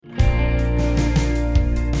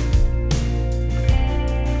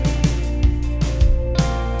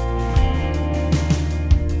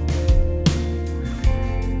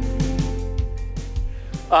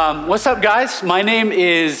What's up, guys? My name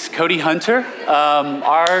is Cody Hunter.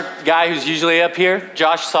 Our guy who's usually up here,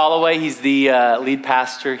 Josh Soloway, he's the lead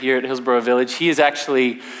pastor here at Hillsborough Village. He is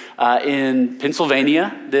actually in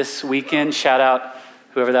Pennsylvania this weekend. Shout out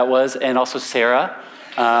whoever that was, and also Sarah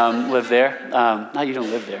live there. No, you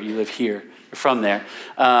don't live there. You live here. You're from there.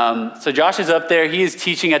 So Josh is up there. He is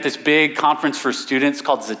teaching at this big conference for students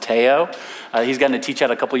called Zeteo. He's gotten to teach out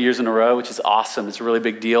a couple years in a row, which is awesome. It's a really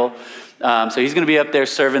big deal. So he's going to be up there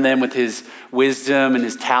serving them with his wisdom and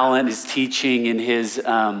his talent, his teaching, and his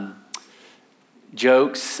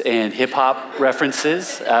jokes and hip-hop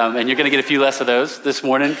references. And you're going to get a few less of those this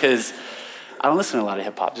morning because I don't listen to a lot of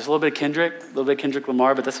hip-hop. Just a little bit of Kendrick, a little bit of Kendrick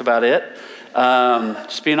Lamar, but that's about it.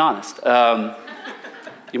 Just being honest.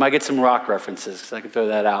 You might get some rock references because I can throw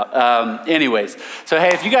that out. Anyways, so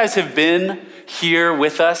hey, if you guys have been here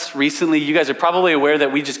with us recently, you guys are probably aware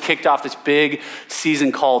that we just kicked off this big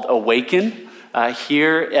season called Awaken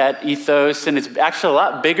here at Ethos, and it's actually a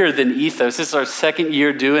lot bigger than Ethos. This is our second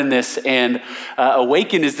year doing this, and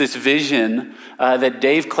Awaken is this vision that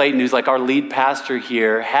Dave Clayton, who's like our lead pastor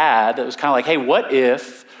here, had. It was kind of like, hey, what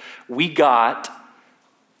if we got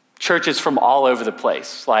churches from all over the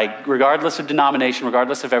place, like regardless of denomination,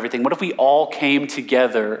 regardless of everything, what if we all came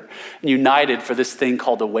together and united for this thing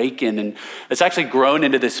called Awaken? And it's actually grown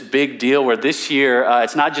into this big deal where this year,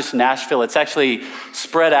 it's not just Nashville, it's actually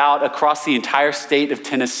spread out across the entire state of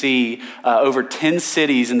Tennessee, over 10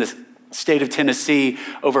 cities in the state of Tennessee.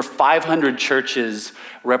 Over 500 churches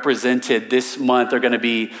represented this month are going to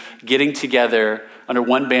be getting together under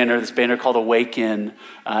one banner, this banner called Awaken,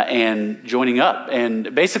 and joining up.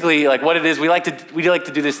 And basically, like what it is, we like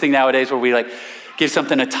to do this thing nowadays where we like give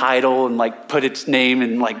something a title and like put its name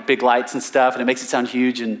in like big lights and stuff, and it makes it sound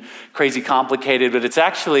huge and crazy complicated. But it's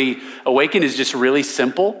actually, Awaken is just really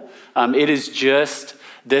simple. It is just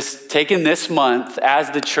this, taking this month as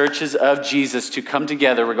the churches of Jesus to come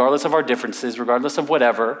together, regardless of our differences, regardless of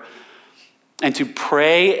whatever, and to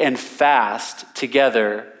pray and fast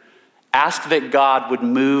together. Ask that God would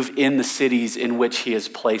move in the cities in which he has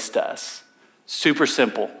placed us. Super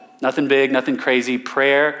simple. Nothing big, nothing crazy.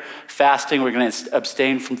 Prayer, fasting, we're going to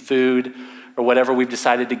abstain from food or whatever we've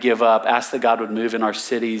decided to give up. Ask that God would move in our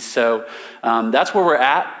cities. So that's where we're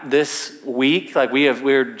at this week. Like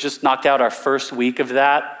we're just knocked out our first week of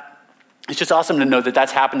that. It's just awesome to know that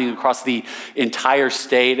that's happening across the entire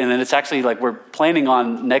state. And then it's actually like we're planning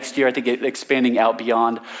on next year, I think, expanding out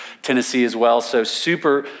beyond Tennessee as well. So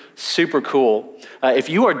super, super cool. If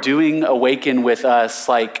you are doing Awaken with us,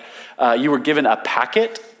 like you were given a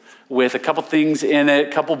packet with a couple things in it,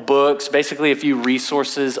 a couple books, basically a few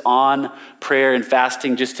resources on prayer and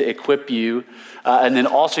fasting just to equip you. And then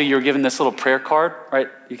also you're given this little prayer card, right?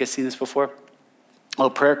 You guys seen this before? A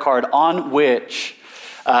little prayer card on which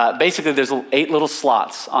basically there's 8 little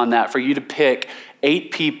slots on that for you to pick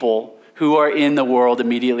 8 people who are in the world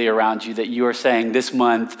immediately around you that you are saying this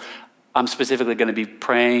month, I'm specifically going to be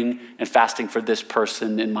praying and fasting for this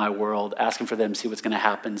person in my world, asking for them, see what's going to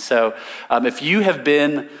happen. So if you have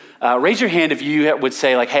been, raise your hand if you would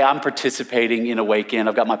say like, hey, I'm participating in Awaken.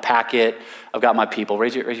 I've got my packet. I've got my people.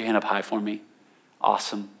 Raise your hand up high for me.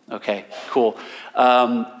 Awesome. Okay, cool.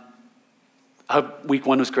 I hope week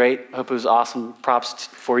 1 was great. I hope it was awesome. Props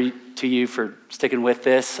to you for sticking with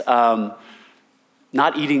this.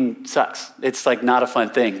 Not eating sucks. It's like not a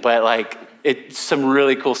fun thing, but like some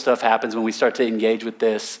really cool stuff happens when we start to engage with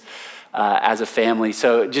this as a family.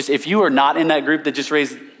 So just if you are not in that group that just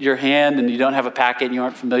raised your hand and you don't have a packet and you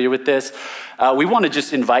aren't familiar with this, we want to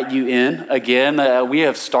just invite you in again. We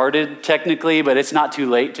have started technically, but it's not too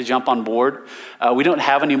late to jump on board. We don't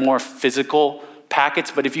have any more physical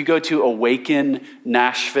packets, but if you go to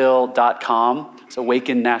awakennashville.com, so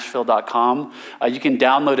awakennashville.com, you can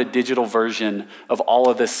download a digital version of all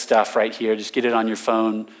of this stuff right here. Just get it on your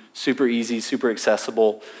phone. Super easy, super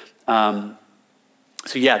accessible. So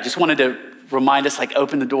yeah, just wanted to remind us, like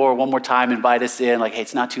open the door one more time, invite us in, like, hey,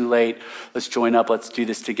 it's not too late. Let's join up. Let's do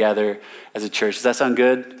this together as a church. Does that sound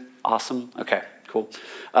good? Awesome. Okay, cool.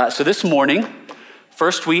 So this morning,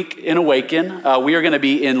 first week in Awaken, we are going to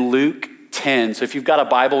be in Luke 10. So if you've got a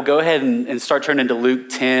Bible, go ahead and start turning to Luke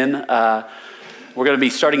 10. We're going to be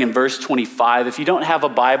starting in verse 25. If you don't have a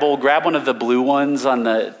Bible, grab one of the blue ones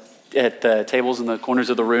at the tables in the corners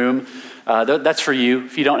of the room. That's for you.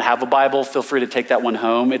 If you don't have a Bible, feel free to take that one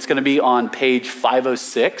home. It's going to be on page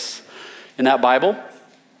 506 in that Bible.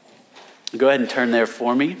 Go ahead and turn there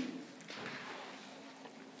for me.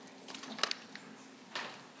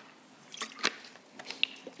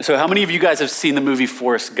 So how many of you guys have seen the movie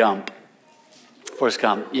Forrest Gump? Forrest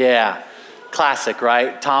Gump, yeah. Classic,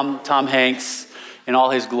 right? Tom Hanks in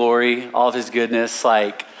all his glory, all of his goodness,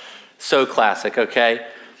 like so classic, okay?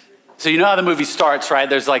 So you know how the movie starts, right?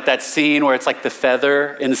 There's like that scene where it's like the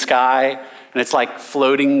feather in the sky and it's like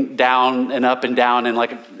floating down and down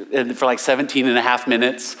for like 17 and a half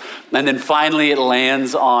minutes. And then finally it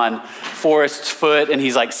lands on Forrest's foot and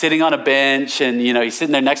he's like sitting on a bench and, you know, he's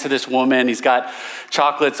sitting there next to this woman. He's got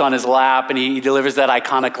chocolates on his lap and he delivers that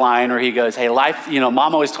iconic line where he goes, hey, life, you know,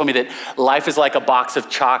 mom always told me that life is like a box of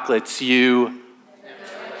chocolates.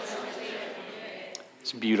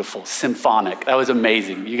 It's beautiful, symphonic. That was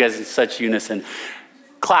amazing. You guys in such unison.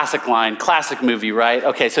 Classic line, classic movie, right?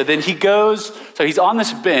 Okay, so then he's on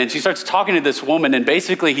this bench, he starts talking to this woman, and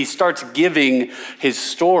basically he starts giving his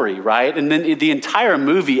story, right? And then the entire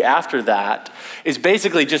movie after that is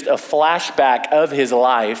basically just a flashback of his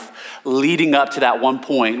life leading up to that one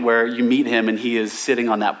point where you meet him and he is sitting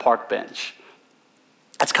on that park bench.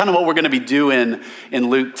 That's kind of what we're going to be doing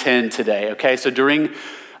in Luke 10 today, okay? So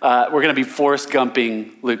we're going to be Forrest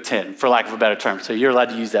Gumping Luke 10, for lack of a better term. So you're allowed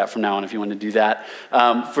to use that from now on if you want to do that.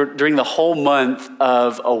 During the whole month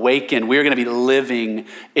of Awaken, we're going to be living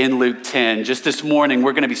in Luke 10. Just this morning,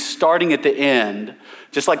 we're going to be starting at the end,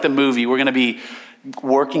 just like the movie. We're going to be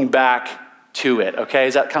working back to it, okay?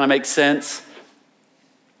 Does that kind of make sense?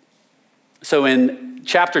 So in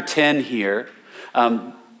chapter 10 here,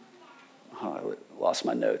 I lost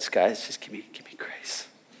my notes, guys. Just give me grace.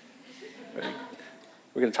 Ready?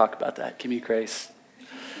 We're going to talk about that. Give me grace.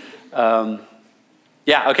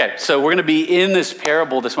 Okay. So we're going to be in this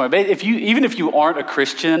parable this morning. Even if you aren't a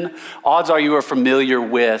Christian, odds are you are familiar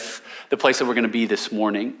with the place that we're going to be this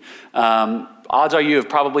morning. Odds are you have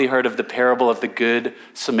probably heard of the parable of the Good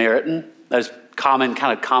Samaritan. That is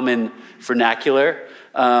common vernacular.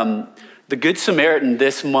 The Good Samaritan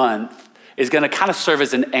this month is going to kind of serve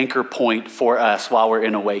as an anchor point for us while we're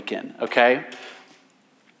in Awaken, okay?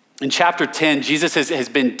 In chapter 10, Jesus has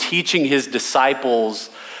been teaching his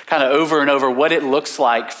disciples kind of over and over what it looks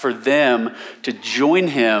like for them to join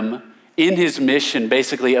him in his mission,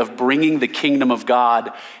 basically, of bringing the kingdom of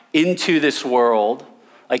God into this world,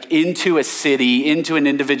 like into a city, into an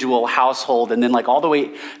individual household, and then like all the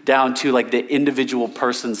way down to like the individual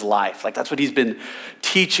person's life. Like that's what he's been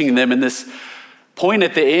teaching them. And this point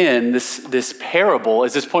at the end, this parable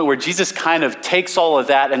is this point where Jesus kind of takes all of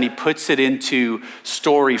that and he puts it into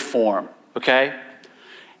story form, okay?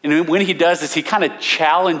 And when he does this, he kind of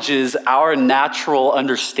challenges our natural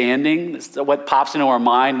understanding, what pops into our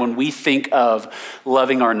mind when we think of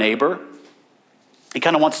loving our neighbor. He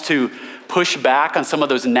kind of wants to push back on some of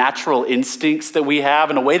those natural instincts that we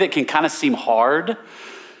have in a way that can kind of seem hard.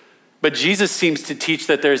 But Jesus seems to teach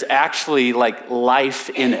that there's actually like life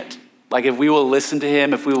in it. Like if we will listen to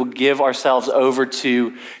him, if we will give ourselves over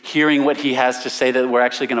to hearing what he has to say, that we're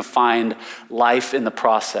actually going to find life in the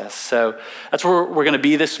process. So that's where we're going to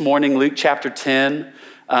be this morning, Luke chapter 10.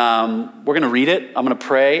 We're going to read it, I'm going to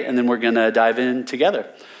pray, and then we're going to dive in together.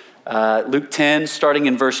 Luke 10, starting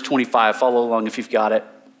in verse 25. Follow along if you've got it.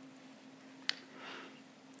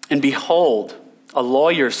 And behold, a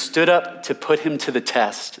lawyer stood up to put him to the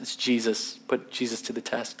test. It's Jesus, put Jesus to the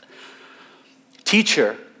test.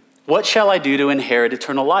 Teacher, what shall I do to inherit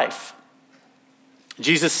eternal life?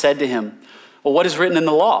 Jesus said to him, well, what is written in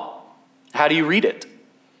the law? How do you read it?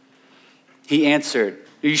 He answered,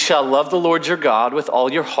 you shall love the Lord your God with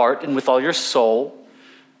all your heart and with all your soul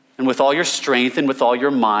and with all your strength and with all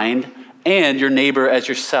your mind, and your neighbor as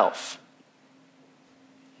yourself.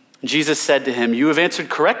 Jesus said to him, you have answered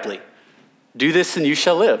correctly. Do this and you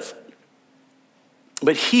shall live.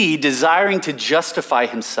 But he, desiring to justify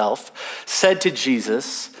himself, said to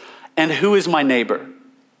Jesus, and who is my neighbor?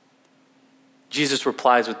 Jesus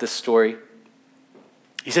replies with this story.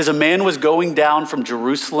 He says, a man was going down from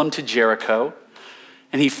Jerusalem to Jericho,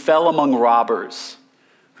 and he fell among robbers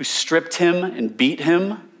who stripped him and beat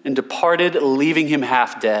him and departed, leaving him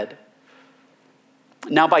half dead.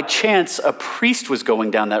 Now by chance, a priest was going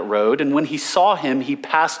down that road, and when he saw him, he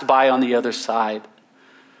passed by on the other side.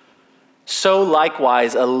 So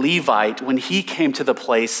likewise, a Levite, when he came to the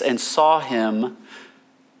place and saw him,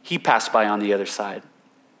 he passed by on the other side.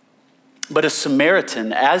 But a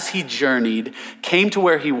Samaritan, as he journeyed, came to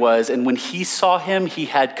where he was, and when he saw him, he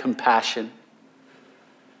had compassion.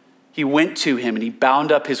 He went to him and he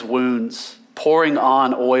bound up his wounds, pouring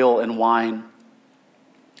on oil and wine.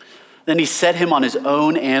 Then he set him on his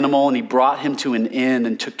own animal, and he brought him to an inn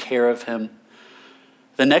and took care of him.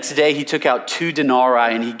 The next day he took out 2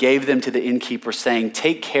 denarii and he gave them to the innkeeper, saying,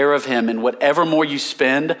 take care of him, and whatever more you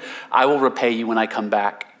spend, I will repay you when I come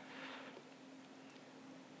back.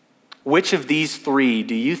 Which of these 3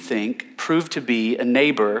 do you think proved to be a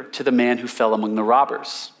neighbor to the man who fell among the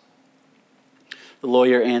robbers? The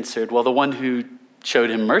lawyer answered, well, the one who showed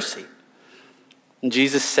him mercy. And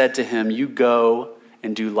Jesus said to him, you go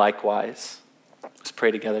and do likewise. Let's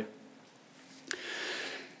pray together.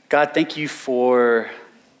 God, thank you for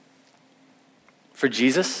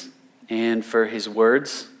Jesus and for his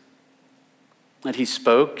words that he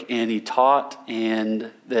spoke and he taught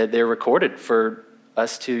and that they're recorded for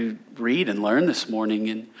us to read and learn this morning.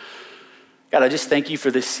 And God, I just thank you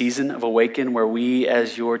for this season of Awaken where we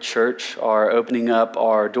as your church are opening up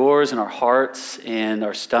our doors and our hearts and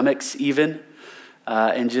our stomachs even,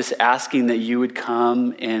 and just asking that you would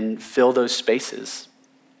come and fill those spaces,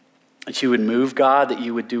 that you would move, God, that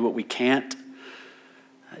you would do what we can't.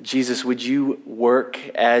 Jesus, would you work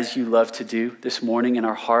as you love to do this morning in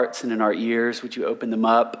our hearts and in our ears? Would you open them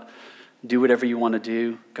up? Do whatever you want to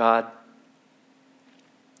do, God.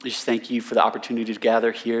 I just thank you for the opportunity to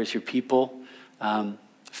gather here as your people.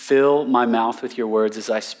 Fill my mouth with your words as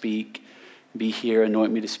I speak. Be here,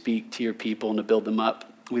 anoint me to speak to your people and to build them up.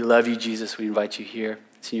 We love you, Jesus. We invite you here.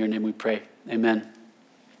 It's in your name we pray. Amen.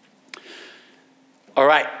 All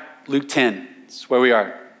right, Luke 10. This is where we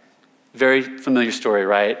are. Very familiar story,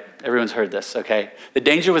 right? Everyone's heard this, okay? The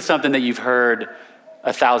danger with something that you've heard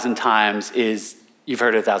 1,000 times is you've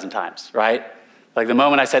heard it 1,000 times, right? Like the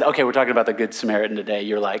moment I said, okay, we're talking about the Good Samaritan today,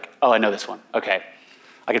 you're like, oh, I know this one. Okay.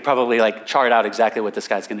 I could probably chart out exactly what this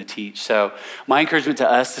guy's going to teach. So my encouragement to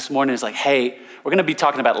us this morning is hey, we're going to be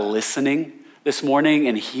talking about listening this morning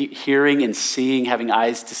and hearing and seeing, having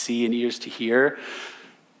eyes to see and ears to hear.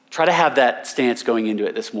 Try to have that stance going into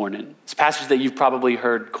it this morning. It's a passage that you've probably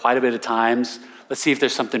heard quite a bit of times. Let's see if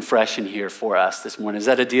there's something fresh in here for us this morning. Is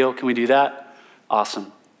that a deal? Can we do that?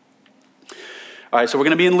 Awesome. All right, so we're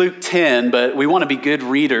going to be in Luke 10, but we want to be good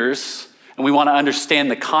readers and we want to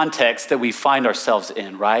understand the context that we find ourselves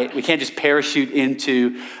in, right? We can't just parachute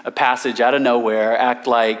into a passage out of nowhere, act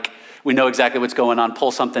like we know exactly what's going on,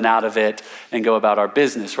 pull something out of it, and go about our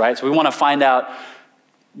business, right? So we want to find out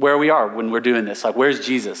where we are when we're doing this. Where's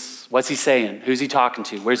Jesus? What's he saying? Who's he talking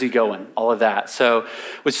to? Where's he going? All of that. So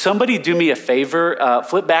would somebody do me a favor?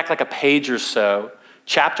 Flip back a page or so,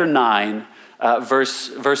 chapter 9,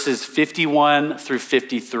 verses 51 through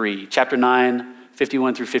 53. Chapter 9,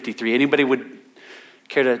 51 through 53. Anybody would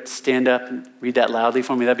care to stand up and read that loudly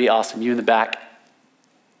for me? That'd be awesome. You in the back.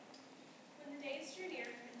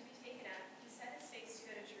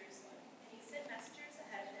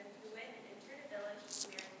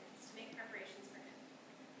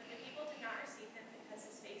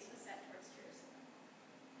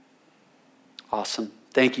 Awesome.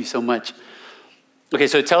 Thank you so much. Okay,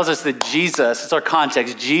 so it tells us that Jesus, it's our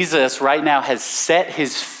context, Jesus right now has set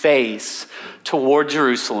his face toward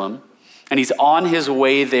Jerusalem, and he's on his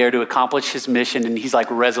way there to accomplish his mission, and he's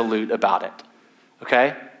resolute about it,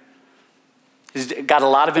 okay? He's got a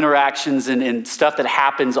lot of interactions and stuff that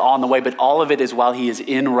happens on the way, but all of it is while he is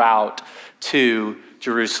en route to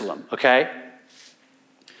Jerusalem, okay?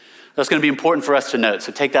 That's going to be important for us to note,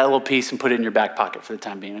 so take that little piece and put it in your back pocket for the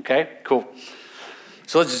time being, okay? Cool.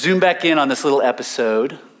 So let's zoom back in on this little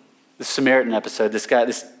episode, the Samaritan episode. This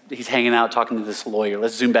guy, he's hanging out talking to this lawyer.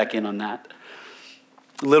 Let's zoom back in on that.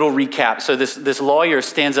 Little recap. So this lawyer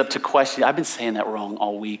stands up to question. I've been saying that wrong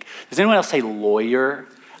all week. Does anyone else say lawyer?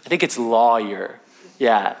 I think it's lawyer.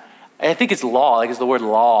 Yeah. I think it's law, it's the word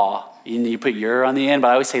law. You put your on the end, but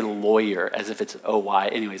I always say lawyer as if it's O-Y.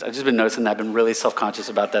 Anyways, I've just been noticing that. I've been really self-conscious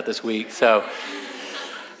about that this week. So,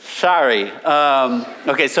 sorry.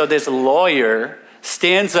 Okay, so this lawyer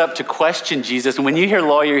stands up to question Jesus. And when you hear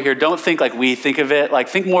lawyer here, don't think like we think of it.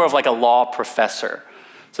 Think more of a law professor.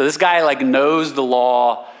 So this guy knows the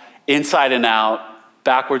law inside and out,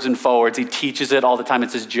 backwards and forwards. He teaches it all the time.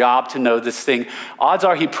 It's his job to know this thing. Odds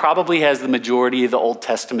are he probably has the majority of the Old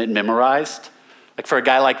Testament memorized. For a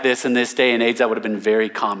guy like this in this day and age, that would have been very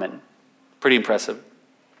common. Pretty impressive.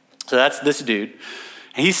 So that's this dude.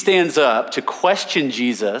 He stands up to question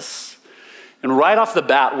Jesus. And right off the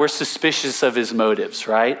bat, we're suspicious of his motives,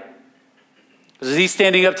 right? Is he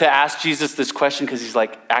standing up to ask Jesus this question because he's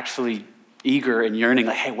actually eager and yearning,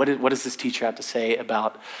 hey, what does this teacher have to say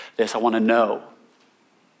about this? I want to know.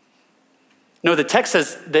 No, the text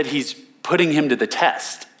says that he's putting him to the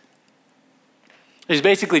test. He's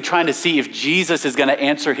basically trying to see if Jesus is going to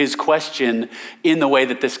answer his question in the way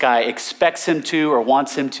that this guy expects him to or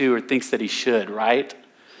wants him to or thinks that he should, right?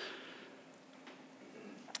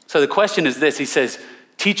 So the question is this. He says,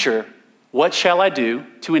 teacher, what shall I do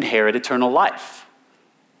to inherit eternal life?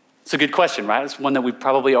 It's a good question, right? It's one that we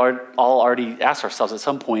probably all already asked ourselves at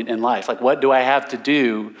some point in life. What do I have to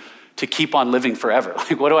do to keep on living forever?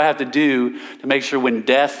 What do I have to do to make sure when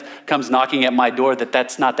death comes knocking at my door that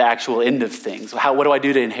that's not the actual end of things? What do I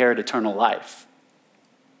do to inherit eternal life?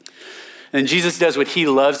 And Jesus does what he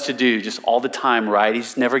loves to do just all the time, right? He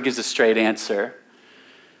just never gives a straight answer.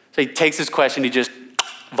 So he takes his question, he just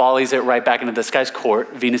volleys it right back into this guy's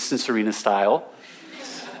court, Venus and Serena style.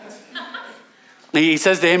 And he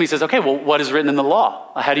says to him, he says, okay, well, what is written in the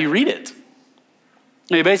law? How do you read it?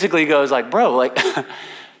 And he basically goes like, bro, like,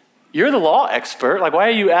 you're the law expert. Like, why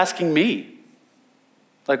are you asking me?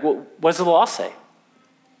 Like, what does the law say?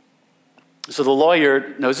 So the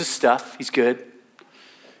lawyer knows his stuff. He's good.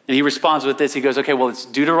 And he responds with this. He goes, okay, well, it's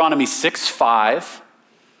Deuteronomy 6:5.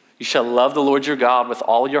 You shall love the Lord your God with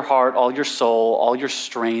all your heart, all your soul, all your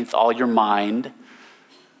strength, all your mind.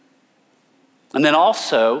 And then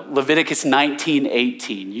also Leviticus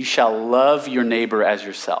 19:18. You shall love your neighbor as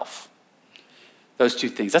yourself. Those two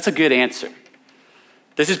things. That's a good answer.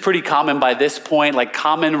 This is pretty common by this point, like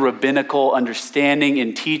common rabbinical understanding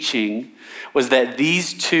and teaching was that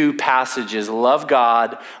these two passages, love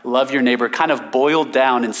God, love your neighbor, kind of boiled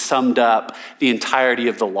down and summed up the entirety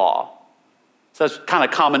of the law. So that's kind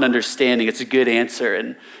of common understanding. It's a good answer.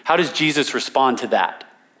 And how does Jesus respond to that?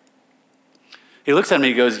 He looks at me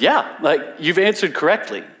and he goes, yeah, like you've answered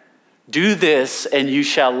correctly. Do this and you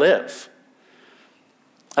shall live.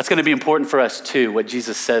 That's going to be important for us too, what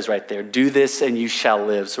Jesus says right there. Do this and you shall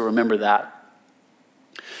live. So remember that.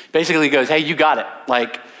 Basically he goes, hey, you got it.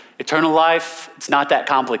 Like eternal life, it's not that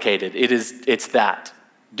complicated. It's that.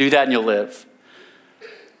 Do that and you'll live.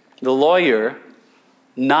 The lawyer,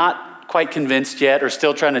 not quite convinced yet or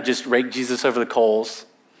still trying to just rake Jesus over the coals,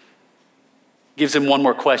 gives him one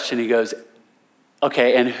more question. He goes,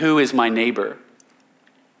 okay, and who is my neighbor?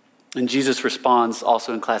 And Jesus responds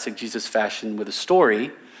also in classic Jesus fashion with a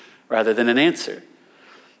story rather than an answer.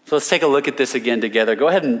 So let's take a look at this again together. Go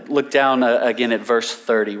ahead and look down again at verse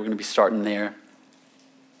 30. We're going to be starting there.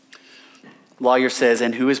 Lawyer says,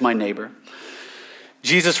 and who is my neighbor?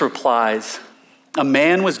 Jesus replies, a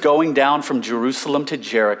man was going down from Jerusalem to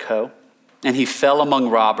Jericho, and he fell among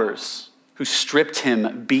robbers who stripped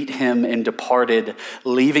him, beat him, and departed,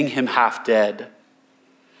 leaving him half dead.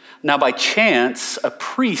 Now, by chance, a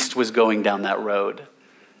priest was going down that road.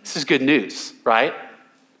 This is good news, right?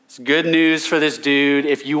 It's good news for this dude.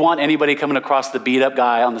 If you want anybody coming across the beat up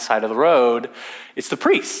guy on the side of the road, it's the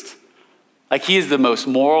priest. Like he is the most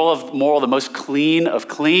moral, the most clean of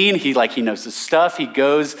clean. He knows his stuff. He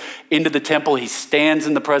goes into the temple. He stands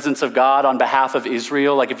in the presence of God on behalf of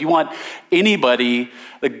Israel. Like if you want anybody,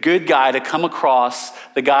 the good guy to come across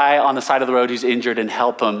the guy on the side of the road who's injured and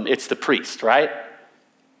help him, it's the priest, right?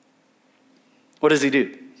 What does he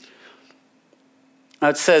do? Now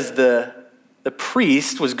it says the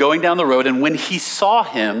priest was going down the road, and when he saw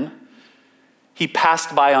him, he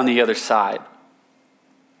passed by on the other side.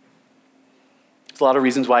 There's a lot of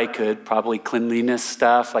reasons why he could. Probably cleanliness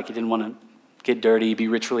stuff, like he didn't want to get dirty, be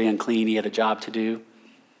ritually unclean. He had a job to do.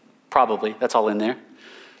 Probably, that's all in there.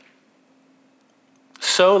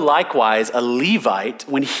 So likewise, a Levite,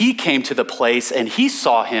 when he came to the place and he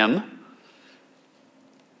saw him,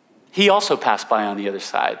 he also passed by on the other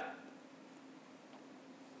side.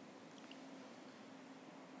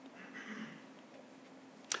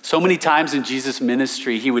 So many times in Jesus'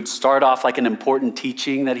 ministry, he would start off like an important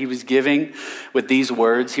teaching that he was giving with these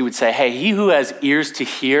words. He would say, hey, he who has ears to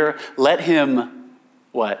hear, let him,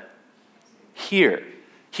 what? Hear.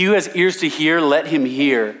 He who has ears to hear, let him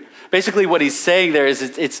hear. Basically what he's saying there is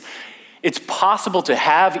it's possible to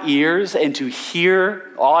have ears and to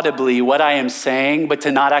hear audibly what I am saying, but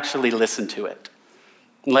to not actually listen to it.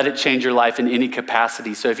 And let it change your life in any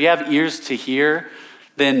capacity. So if you have ears to hear,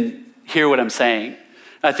 then hear what I'm saying.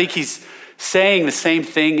 I think he's saying the same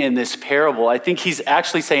thing in this parable. I think he's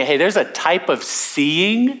actually saying, hey, there's a type of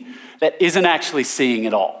seeing that isn't actually seeing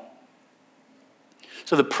at all.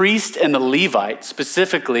 So the priest and the Levite,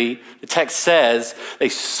 specifically, the text says they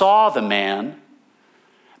saw the man,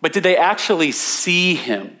 but did they actually see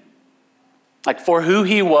him? Like for who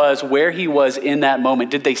he was, where he was in that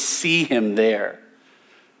moment, did they see him there?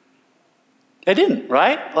 They didn't,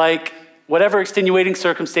 right? Like whatever extenuating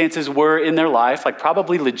circumstances were in their life, like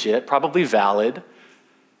probably legit, probably valid,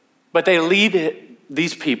 but they lead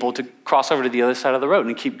these people to cross over to the other side of the road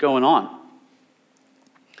and keep going on.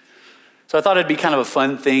 So I thought it'd be kind of a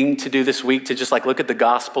fun thing to do this week to just like look at the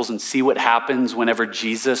Gospels and see what happens whenever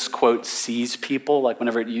Jesus, quote, sees people, like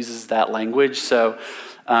whenever it uses that language. So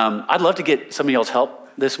I'd love to get some of y'all's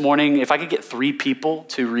help this morning. If I could get 3 people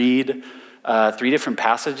to read 3 different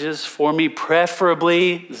passages for me,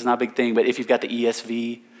 preferably, this is not a big thing, but if you've got the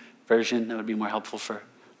ESV version, that would be more helpful for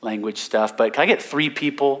language stuff. But can I get 3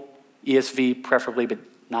 people, ESV preferably, but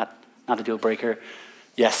not a deal breaker?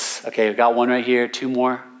 Yes, okay, I've got one right here, 2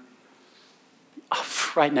 more.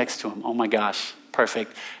 Oh, right next to him, oh my gosh.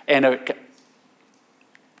 Perfect. And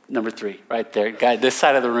number 3, right there. Guy, this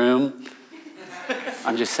side of the room,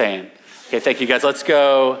 I'm just saying. Okay, thank you guys. Let's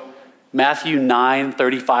go Matthew 9,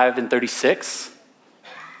 35 and 36.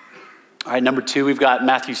 All right, number 2, we've got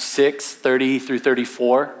Matthew 6, 30 through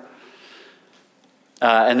 34.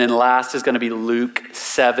 And then last is going to be Luke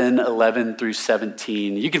 7, 11 through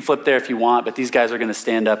 17. You can flip there if you want, but these guys are going to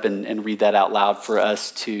stand up and read that out loud for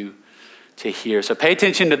us to hear. So pay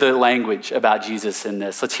attention to the language about Jesus in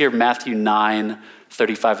this. Let's hear Matthew 9,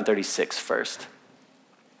 35 and 36 first.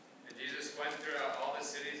 And Jesus went throughout all the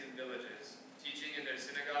cities and villages, teaching in their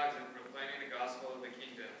synagogues and proclaiming the gospel of the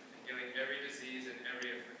kingdom, and healing every disease and every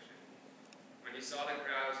affliction. When he saw the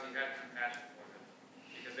crowds, he had compassion for them,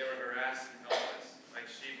 because they were harassed and helpless, like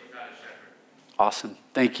sheep without a shepherd. Awesome.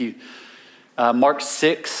 Thank you. Mark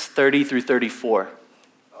 6, 30 through 34.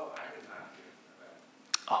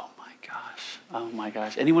 Oh my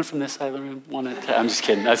gosh. Anyone from this side of the room want to? I'm just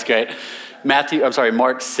kidding. That's great.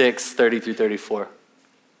 Mark 6, 30 through 34.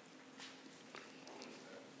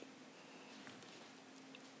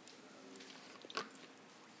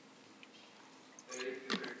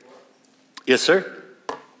 Yes, sir.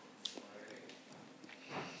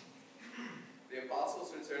 The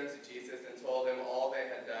apostles returned to Jesus and told him all they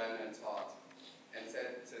had done and taught. And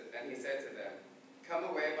he said to them, "Come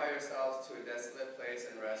away by yourselves to a desolate place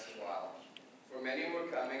and rest a while." For many were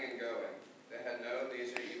coming and going. They had no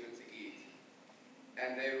leisure even to eat.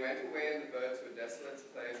 And they went away in the boat to a desolate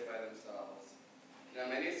place by themselves. Now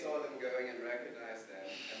many saw them going and recognized them,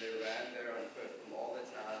 and they ran there on foot from all the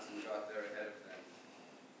towns and got there ahead of them.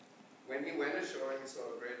 When he went ashore, he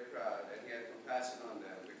saw a great crowd, and he had compassion on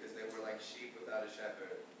them, because they were like sheep without a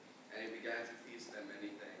shepherd. And he began to teach them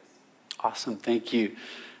many things. Awesome. Thank you.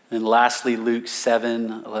 And then lastly, Luke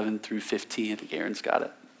 7, 11 through 15. I think Aaron's got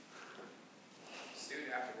it.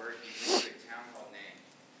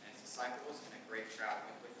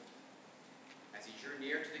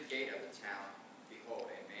 Near to the gate of the town, behold,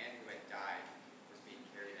 a man who had died was being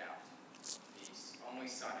carried out, the only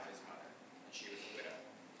son of his mother, and she was a widow,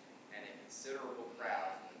 and a considerable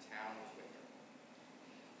crowd from the town was with her.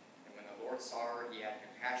 And when the Lord saw her, he had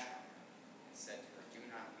compassion on her, and said to her, "Do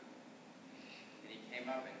not weep." And he came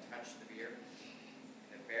up and touched the bier,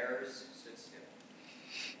 and the bearers stood still.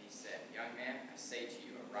 And he said, "Young man, I say to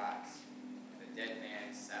you, arise." And the dead man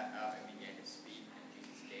sat up and began to speak, and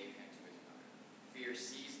Jesus gave him to his mother. Fear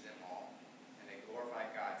seized them all, and they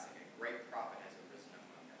glorified God, saying, "A great prophet has arisen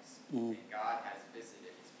among us, and God has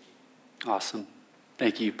visited his people." Awesome.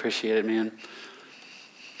 Thank you. Appreciate it, man.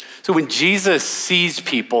 So when Jesus sees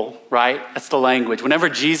people, right, that's the language. Whenever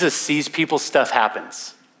Jesus sees people, stuff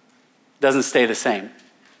happens. It doesn't stay the same.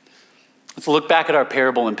 Let's look back at our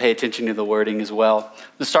parable and pay attention to the wording as well.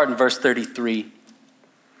 Let's start in verse 33.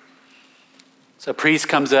 So a priest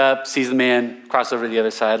comes up, sees the man, crosses over to the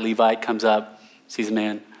other side. Levite comes up, sees a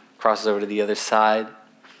man, crosses over to the other side.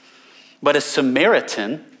 But a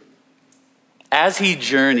Samaritan, as he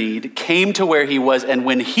journeyed, came to where he was, and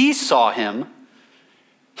when he saw him,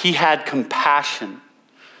 he had compassion.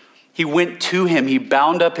 He went to him, he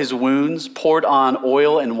bound up his wounds, poured on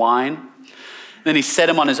oil and wine. Then he set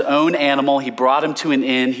him on his own animal, he brought him to an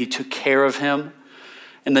inn, he took care of him.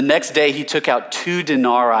 And the next day he took out 2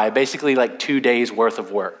 denarii, basically like 2 days worth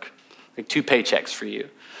of work, like 2 paychecks for you.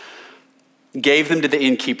 Gave them to the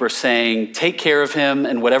innkeeper, saying, "Take care of him,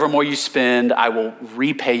 and whatever more you spend, I will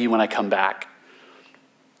repay you when I come back."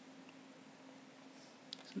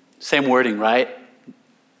 Same wording, right?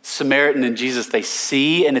 Samaritan and Jesus, they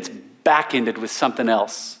see, and it's back-ended with something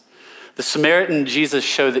else. The Samaritan and Jesus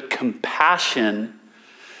show that compassion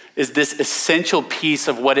is this essential piece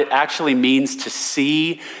of what it actually means to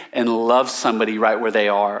see and love somebody right where they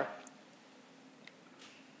are.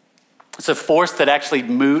 It's a force that actually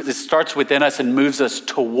moves, it starts within us and moves us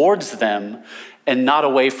towards them and not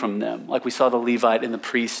away from them, like we saw the Levite and the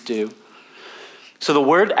priest do. So the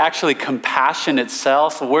word actually compassion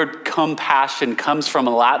itself, the word compassion comes from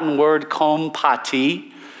a Latin word,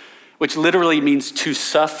 compati, which literally means to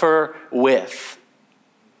suffer with.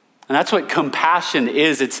 And that's what compassion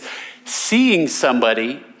is. It's seeing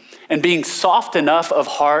somebody and being soft enough of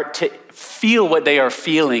heart to feel what they are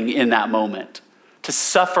feeling in that moment, to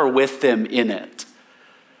suffer with them in it.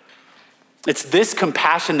 It's this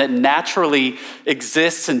compassion that naturally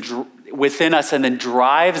exists within us and then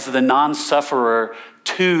drives the non-sufferer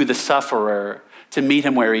to the sufferer to meet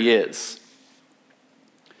him where he is.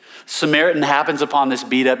 Samaritan happens upon this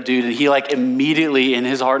beat up dude, and he immediately in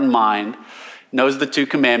his heart and mind knows the 2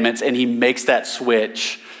 commandments, and he makes that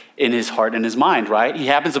switch in his heart and his mind, right? He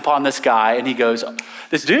happens upon this guy and he goes,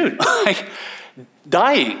 "This dude,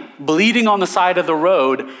 dying, bleeding on the side of the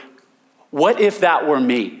road. What if that were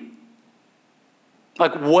me?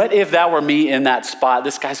 Like, what if that were me in that spot?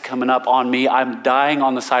 This guy's coming up on me. I'm dying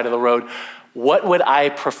on the side of the road. What would I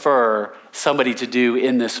prefer somebody to do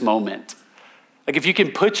in this moment? Like, if you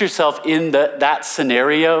can put yourself in that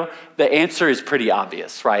scenario, the answer is pretty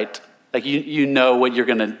obvious, right? Like, you know what you're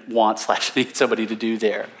going to want / need somebody to do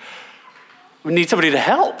there. We need somebody to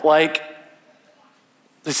help, like,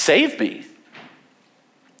 to save me.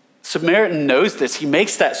 Samaritan knows this. He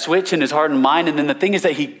makes that switch in his heart and mind, and then the thing is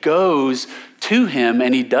that he goes to him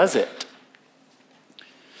and he does it.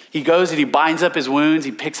 He goes and he binds up his wounds,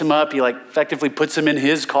 he picks him up, he effectively puts him in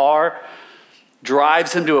his car,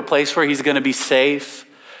 drives him to a place where he's gonna be safe,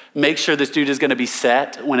 makes sure this dude is gonna be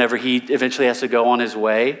set whenever he eventually has to go on his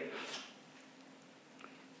way.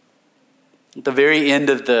 At the very end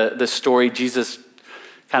of the story, Jesus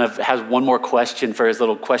kind of has one more question for his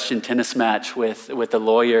little question tennis match with the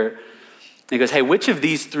lawyer. He goes, hey, which of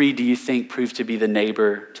these three do you think proved to be the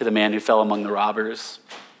neighbor to the man who fell among the robbers?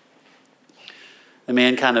 The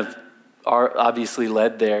man kind of obviously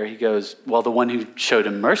led there. He goes, well, the one who showed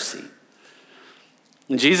him mercy.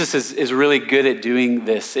 And Jesus is really good at doing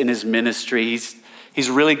this in his ministry. He's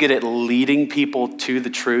really good at leading people to the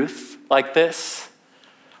truth like this.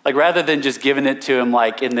 Like, rather than just giving it to him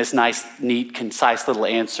like in this nice, neat, concise little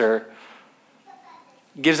answer,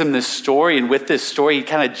 gives him this story. And with this story, he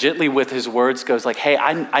kind of gently with his words goes like, hey,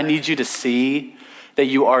 I need you to see that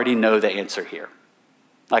you already know the answer here.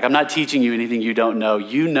 Like, I'm not teaching you anything you don't know.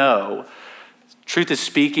 You know, truth is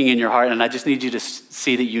speaking in your heart, and I just need you to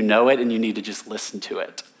see that you know it, and you need to just listen to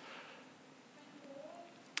it.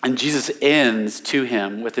 And Jesus ends to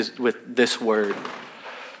him with this word.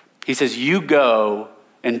 He says, you go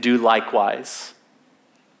and do likewise.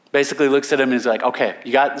 Basically looks at him and is like, okay,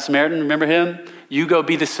 you got the Samaritan, remember him? You go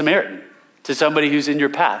be the Samaritan to somebody who's in your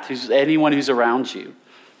path, who's anyone who's around you.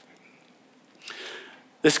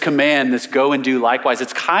 This command, this go and do likewise,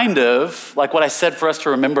 it's kind of like what I said for us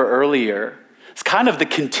to remember earlier. It's kind of the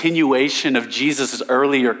continuation of Jesus'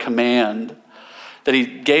 earlier command that he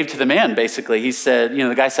gave to the man, basically. He said,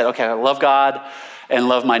 the guy said, okay, I love God and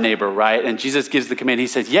love my neighbor, right? And Jesus gives the command. He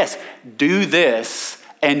says, yes, do this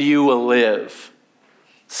and you will live.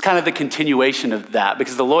 It's kind of the continuation of that,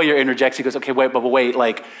 because the lawyer interjects. He goes, okay, wait,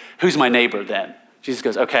 like, who's my neighbor then? Jesus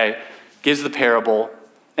goes, okay, gives the parable,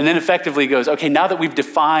 and then effectively goes, okay, now that we've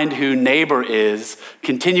defined who neighbor is,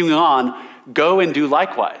 continuing on, go and do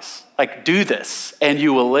likewise. Like, do this and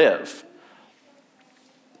you will live.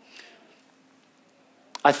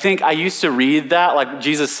 I think I used to read that, like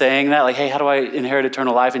Jesus saying that, like, hey, how do I inherit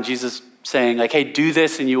eternal life? And Jesus saying, like, hey, do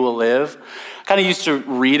this and you will live. I kind of used to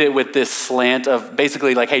read it with this slant of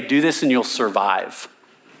basically like, hey, do this and you'll survive.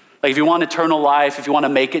 Like, if you want eternal life, if you want to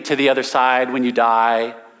make it to the other side when you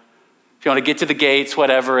die, if you want to get to the gates,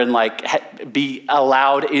 whatever, and like be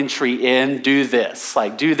allowed entry in, do this.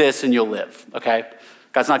 Like, do this and you'll live, okay?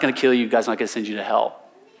 God's not going to kill you. God's not going to send you to hell.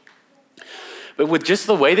 But with just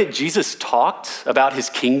the way that Jesus talked about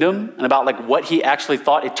his kingdom and about like what he actually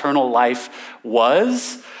thought eternal life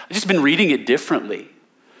was, I've just been reading it differently.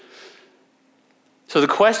 So the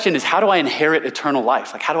question is, how do I inherit eternal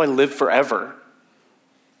life? Like, how do I live forever?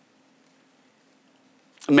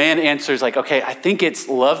 A man answers like, okay, I think it's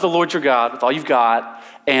love the Lord your God with all you've got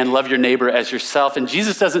and love your neighbor as yourself. And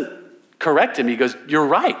Jesus doesn't correct him. He goes, you're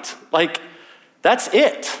right. Like, that's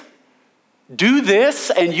it. Do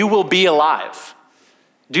this and you will be alive.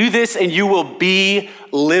 Do this and you will be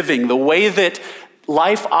living. The way that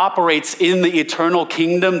life operates in the eternal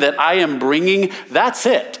kingdom that I am bringing, that's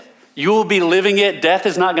it. You will be living it. Death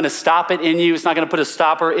is not going to stop it in you. It's not going to put a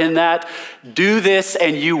stopper in that. Do this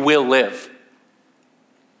and you will live.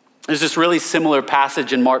 There's this really similar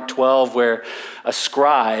passage in Mark 12 where a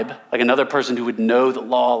scribe, like another person who would know the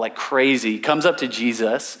law like crazy, comes up to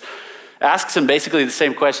Jesus, asks him basically the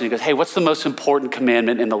same question. He goes, hey, what's the most important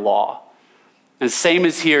commandment in the law? And same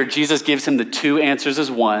as here, Jesus gives him the two answers as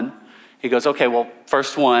one. He goes, okay, well,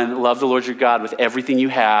 first one, love the Lord your God with everything you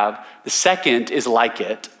have. The second is like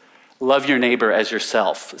it. Love your neighbor as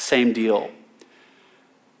yourself. Same deal.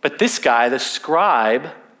 But this guy, the scribe,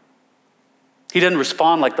 he doesn't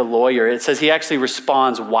respond like the lawyer. It says he actually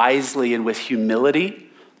responds wisely and with humility.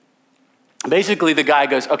 Basically, the guy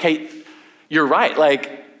goes, okay, you're right.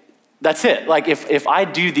 Like, that's it. Like, if I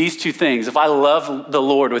do these two things, if I love the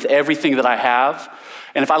Lord with everything that I have,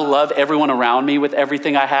 and if I love everyone around me with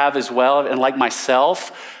everything I have as well, and like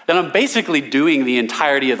myself, then I'm basically doing the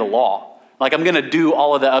entirety of the law. Like, I'm going to do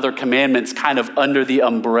all of the other commandments kind of under the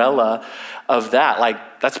umbrella of that.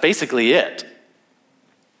 Like, that's basically it.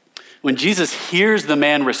 When Jesus hears the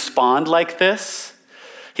man respond like this,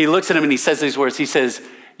 He looks at him and he says these words. He says,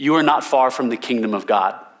 "You are not far from the kingdom of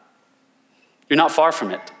God." You're not far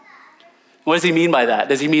from it. What does he mean by that?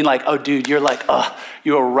 Does he mean like, oh, dude, you're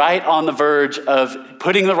right on the verge of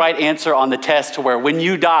putting the right answer on the test to where when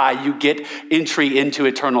you die, you get entry into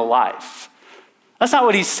eternal life? That's not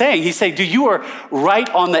what he's saying. He's saying, dude, you are right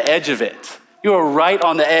on the edge of it. You are right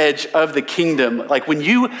on the edge of the kingdom. Like when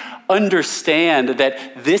you understand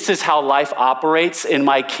that this is how life operates in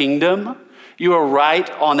my kingdom, you are right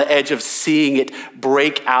on the edge of seeing it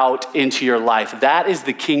break out into your life. That is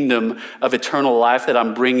the kingdom of eternal life that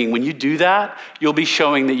I'm bringing. When you do that, you'll be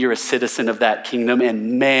showing that you're a citizen of that kingdom,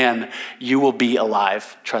 and man, you will be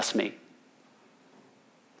alive. Trust me.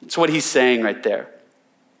 That's what he's saying right there.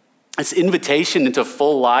 This invitation into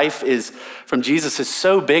full life is from Jesus is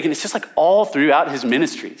so big, and it's just like all throughout his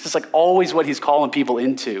ministry. It's just like always what he's calling people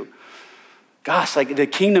into. Gosh, like the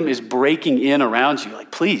kingdom is breaking in around you.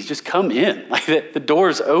 Like, please just come in. Like the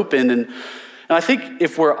door's open. And I think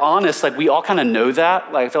if we're honest, like we all kind of know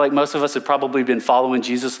that. Like I feel like most of us have probably been following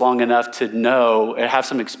Jesus long enough to know and have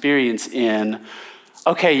some experience in,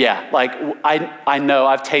 okay, yeah, like I know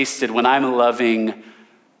I've tasted when I'm loving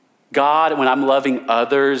God, when I'm loving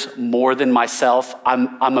others more than myself,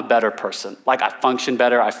 I'm a better person. Like I function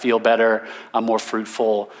better, I feel better, I'm more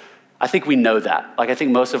fruitful. I think we know that. Like I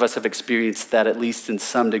think most of us have experienced that at least in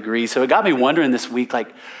some degree. So it got me wondering this week,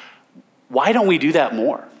 like, why don't we do that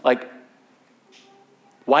more? Like,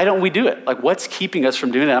 why don't we do it? Like what's keeping us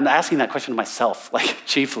from doing it? I'm asking that question to myself, like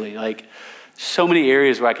chiefly. Like so many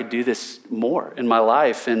areas where I could do this more in my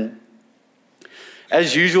life. And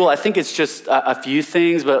as usual, I think it's just a few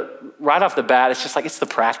things, but right off the bat, it's just like, it's the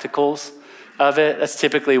practicals of it. That's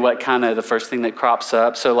typically what kind of the first thing that crops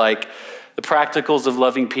up. So like the practicals of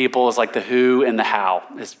loving people is like the who and the how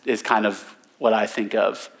is kind of what I think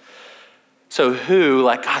of. So who,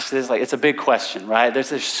 like, gosh, it's a big question, right?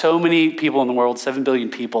 There's so many people in the world, 7 billion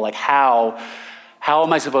people, like how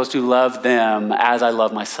am I supposed to love them as I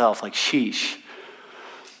love myself? Like, sheesh.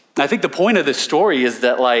 And I think the point of this story is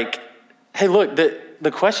that like, hey, look,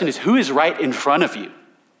 the question is, who is right in front of you?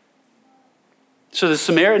 So the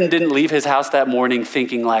Samaritan didn't leave his house that morning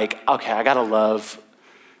thinking like, okay, I gotta love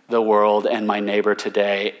the world and my neighbor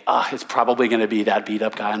today. It's probably gonna be that beat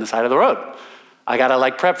up guy on the side of the road. I gotta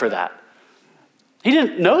like prep for that. He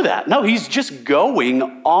didn't know that. No, he's just going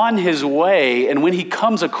on his way. And when he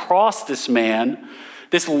comes across this man,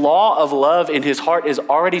 this law of love in his heart is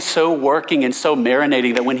already so working and so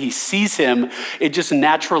marinating that when he sees him, it just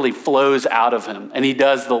naturally flows out of him. And he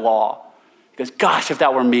does the law. He goes, gosh, if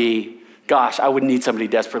that were me, gosh, I would need somebody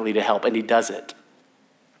desperately to help. And he does it.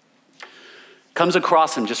 Comes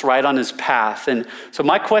across him just right on his path. And so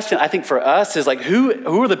my question, I think, for us is like,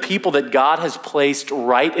 who are the people that God has placed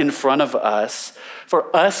right in front of us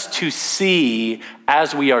for us to see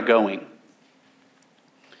as we are going?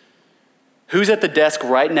 Who's at the desk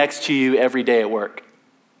right next to you every day at work?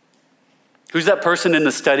 Who's that person in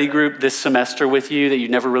the study group this semester with you that you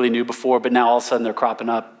never really knew before, but now all of a sudden they're cropping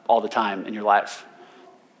up all the time in your life?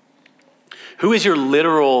 Who is your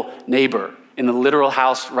literal neighbor in the literal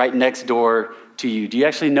house right next door to you? Do you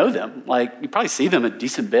actually know them? Like, you probably see them a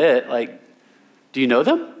decent bit. Like, do you know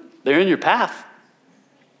them? They're in your path.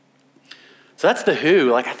 So that's the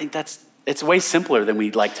who. Like, I think it's way simpler than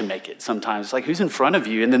we'd like to make it sometimes. Like, who's in front of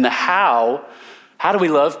you? And then the how do we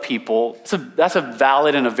love people? That's a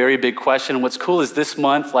valid and a very big question. And what's cool is this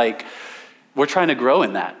month, like, we're trying to grow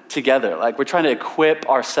in that together. Like, we're trying to equip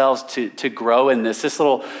ourselves to grow in this. This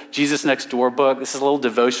little Jesus Next Door book, this is a little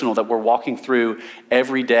devotional that we're walking through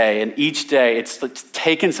every day. And each day, it's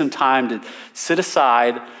taking some time to sit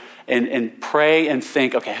aside and pray and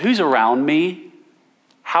think, okay, who's around me?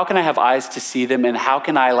 How can I have eyes to see them? And how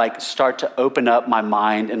can I like start to open up my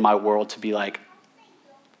mind and my world to be like,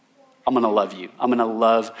 I'm going to love you. I'm going to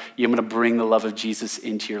love you. I'm going to bring the love of Jesus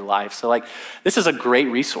into your life. So like, this is a great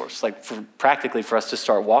resource, like practically for us to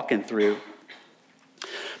start walking through.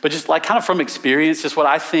 But just like kind of from experience, just what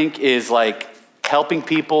I think is like helping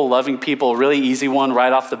people, loving people, a really easy one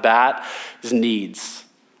right off the bat is needs.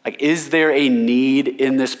 Like, is there a need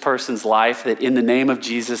in this person's life that in the name of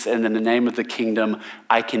Jesus and in the name of the kingdom,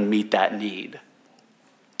 I can meet that need?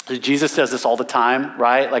 Jesus does this all the time,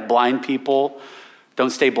 right? Like blind people don't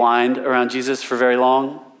stay blind around Jesus for very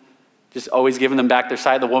long. Just always giving them back their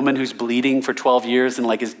sight. The woman who's bleeding for 12 years and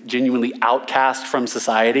like is genuinely outcast from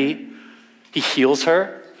society, he heals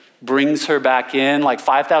her, brings her back in. Like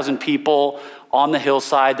 5,000 people on the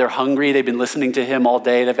hillside, they're hungry. They've been listening to him all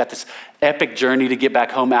day. They've got this epic journey to get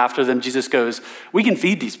back home after them. Jesus goes, we can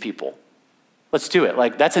feed these people. Let's do it.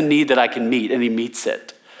 Like, that's a need that I can meet, and he meets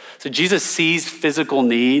it. So Jesus sees physical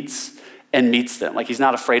needs and meets them. Like he's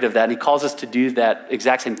not afraid of that. And he calls us to do that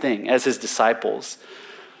exact same thing as his disciples.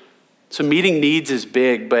 So meeting needs is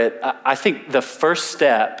big, but I think the first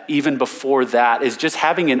step, even before that, is just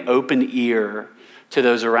having an open ear to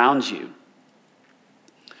those around you.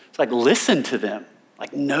 It's like listen to them,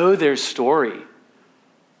 like know their story.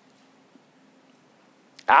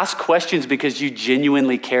 Ask questions because you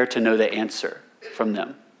genuinely care to know the answer from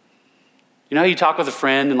them. You know how you talk with a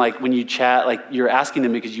friend and like when you chat, like you're asking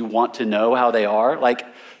them because you want to know how they are? Like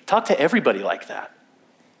talk to everybody like that.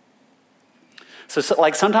 So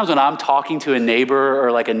like sometimes when I'm talking to a neighbor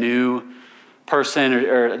or like a new person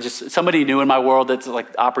or just somebody new in my world that's like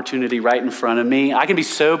opportunity right in front of me, I can be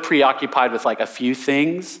so preoccupied with like a few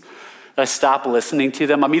things that I stop listening to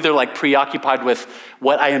them. I'm either like preoccupied with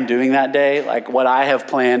what I am doing that day, like what I have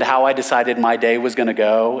planned, how I decided my day was gonna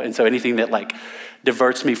go. And so anything that like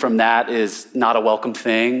diverts me from that is not a welcome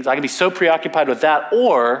thing. So I can be so preoccupied with that.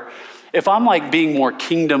 Or if I'm like being more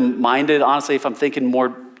kingdom minded, honestly, if I'm thinking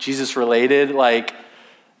more Jesus related, like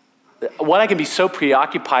what I can be so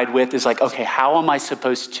preoccupied with is like, okay, how am I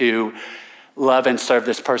supposed to love and serve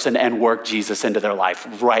this person and work Jesus into their life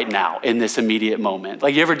right now in this immediate moment?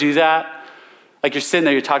 Like you ever do that? Like you're sitting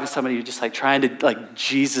there, you're talking to somebody, you're just like trying to like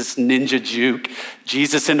Jesus ninja juke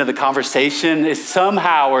Jesus into the conversation is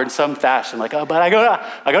somehow or in some fashion. Like, oh, but I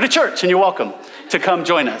go to church and you're welcome to come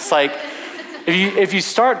join us. Like if you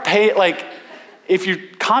start if you're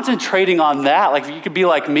concentrating on that, like you could be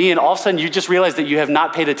like me and all of a sudden you just realize that you have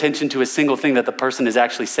not paid attention to a single thing that the person is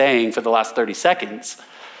actually saying for the last 30 seconds.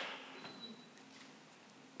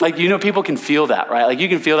 Like, you know, people can feel that, right? Like you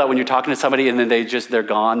can feel that when you're talking to somebody and then they're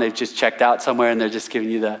gone. They've just checked out somewhere and they're just giving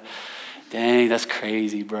you the, dang, that's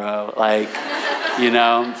crazy, bro. Like, you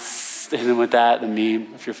know, and then with that, the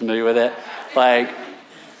meme, if you're familiar with it, like,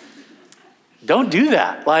 don't do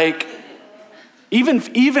that. Like, even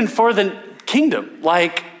for the kingdom,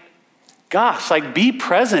 like, gosh, like be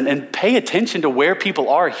present and pay attention to where people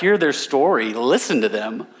are, hear their story, listen to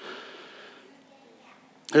them.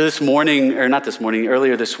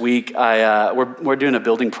 Earlier this week, we're doing a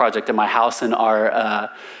building project at my house and our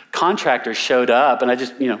contractor showed up and I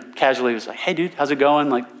just, casually was like, hey dude, how's it going?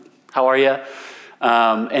 Like, how are you?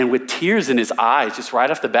 And with tears in his eyes, just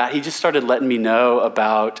right off the bat, he just started letting me know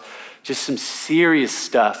about just some serious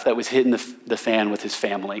stuff that was hitting the fan with his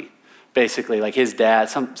family. Basically, like his dad,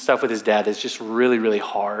 some stuff with his dad that's just really, really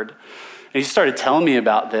hard. And he started telling me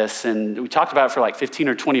about this, and we talked about it for like 15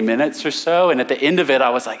 or 20 minutes or so. And at the end of it, I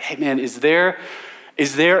was like, hey man, is there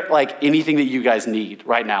like anything that you guys need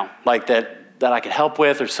right now? Like that I could help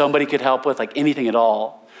with or somebody could help with, like anything at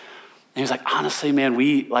all? And he was like, honestly, man,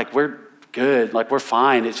 we're good. Like we're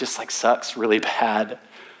fine. It just like sucks really bad.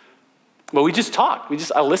 But we just talked.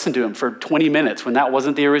 I listened to him for 20 minutes when that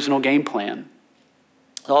wasn't the original game plan.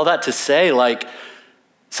 All that to say, like,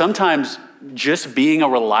 sometimes just being a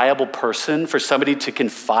reliable person for somebody to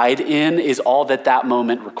confide in is all that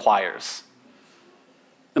moment requires.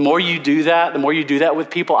 The more you do that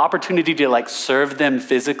with people, opportunity to like serve them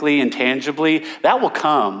physically and tangibly, that will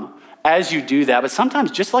come as you do that. But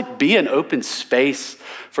sometimes just like be an open space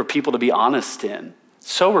for people to be honest in.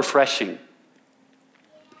 So refreshing.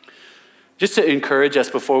 Just to encourage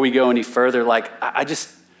us before we go any further, like I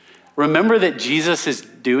just remember that Jesus is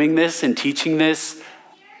doing this and teaching this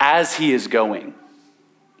as he is going.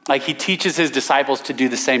 Like he teaches his disciples to do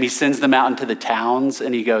the same. He sends them out into the towns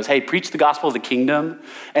and he goes, hey, preach the gospel of the kingdom.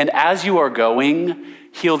 And as you are going,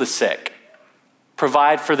 heal the sick,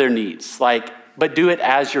 provide for their needs, but do it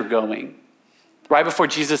as you're going. Right before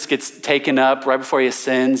Jesus gets taken up, right before he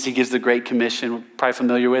ascends, he gives the Great Commission, we're probably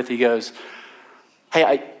familiar with. He goes,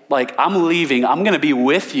 hey, I'm leaving. I'm going to be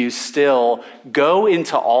with you still. Go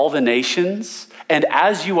into all the nations. And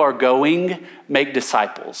as you are going, make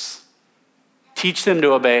disciples. Teach them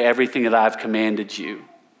to obey everything that I've commanded you.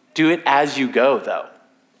 Do it as you go, though.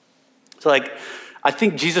 So I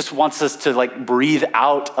think Jesus wants us to breathe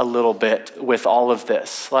out a little bit with all of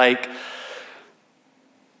this.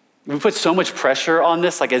 We put so much pressure on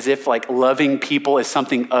this, as if loving people is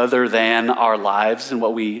something other than our lives and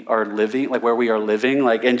what we are living, where we are living,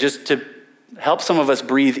 and just to help some of us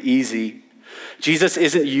breathe easy. Jesus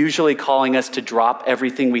isn't usually calling us to drop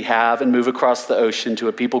everything we have and move across the ocean to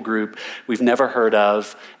a people group we've never heard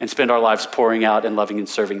of and spend our lives pouring out and loving and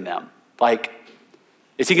serving them.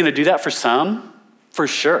 Is he going to do that for some? For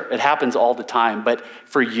sure. It happens all the time. But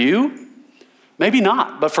for you, maybe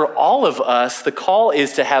not. But for all of us, the call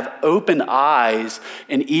is to have open eyes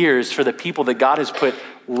and ears for the people that God has put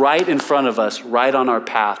right in front of us, right on our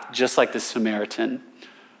path, just like the Samaritan.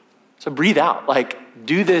 So breathe out, like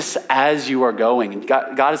do this as you are going. And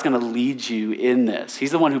God is going to lead you in this. He's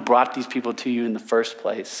the one who brought these people to you in the first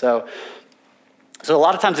place. So a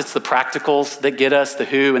lot of times it's the practicals that get us, the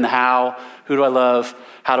who and the how. Who do I love?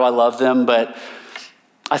 How do I love them? But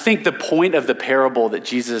I think the point of the parable that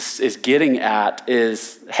Jesus is getting at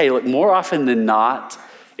is, hey, look, more often than not,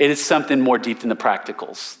 it is something more deep than the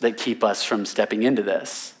practicals that keep us from stepping into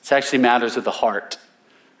this. It actually matters of the heart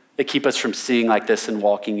that keep us from seeing like this and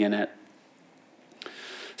walking in it.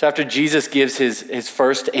 So after Jesus gives his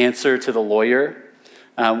first answer to the lawyer,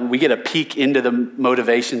 we get a peek into the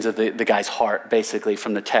motivations of the guy's heart, basically,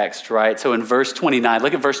 from the text, right? So in verse 29,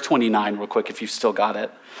 look at verse 29 real quick if you've still got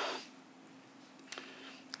it.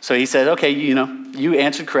 So he says, okay, you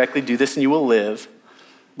answered correctly, do this and you will live.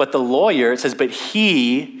 But the lawyer, it says, but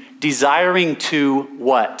he, desiring to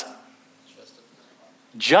what?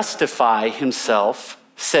 Justify himself,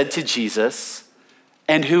 said to Jesus,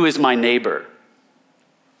 and who is my neighbor?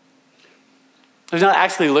 He's not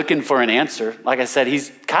actually looking for an answer. Like I said,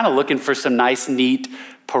 he's kind of looking for some nice, neat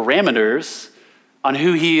parameters on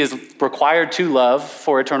who he is required to love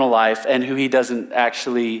for eternal life and who he doesn't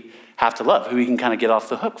actually have to love, who he can kind of get off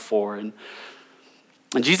the hook for. And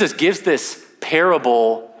Jesus gives this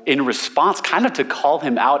parable in response, kind of to call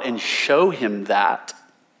him out and show him that.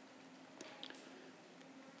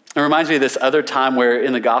 It reminds me of this other time where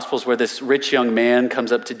in the Gospels where this rich young man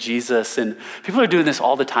comes up to Jesus, and people are doing this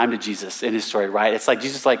all the time to Jesus in his story, right? It's like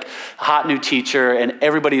Jesus like a hot new teacher, and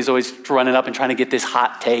everybody's always running up and trying to get this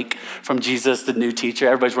hot take from Jesus, the new teacher.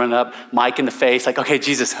 Everybody's running up, mic in the face, like, okay,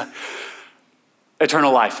 Jesus,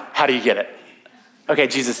 eternal life, how do you get it? Okay,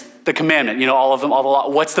 Jesus, the commandment, all of them, all the law.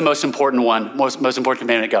 What's the most important one, most important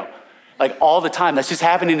commandment? Go. Like all the time, that's just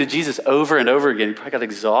happening to Jesus over and over again. He probably got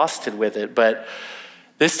exhausted with it, but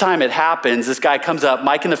this time it happens. This guy comes up,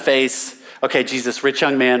 mic in the face. Okay, Jesus, rich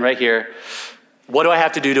young man right here. What do I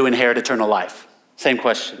have to do to inherit eternal life? Same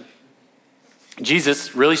question.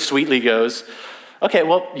 Jesus really sweetly goes, okay,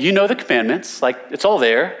 well, you know the commandments. Like, it's all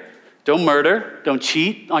there. Don't murder. Don't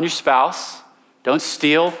cheat on your spouse. Don't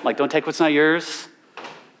steal. Like, don't take what's not yours.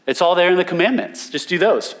 It's all there in the commandments. Just do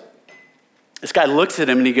those. This guy looks at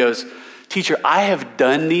him and he goes, teacher, I have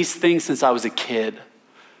done these things since I was a kid.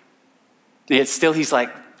 And yet still he's like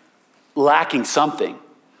lacking something.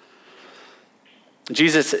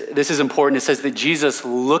 Jesus, this is important. It says that Jesus,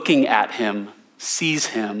 looking at him, sees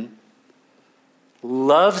him,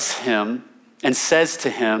 loves him, and says to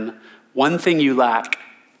him, one thing you lack,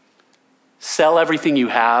 sell everything you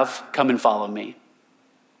have, come and follow me.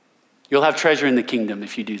 You'll have treasure in the kingdom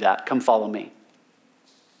if you do that. Come follow me.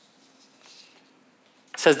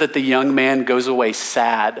 It says that the young man goes away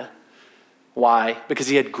sad. Why? Because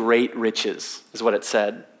he had great riches, is what it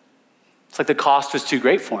said. It's like the cost was too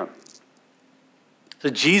great for him. So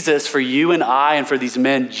Jesus, for you and I and for these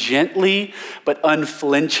men, gently but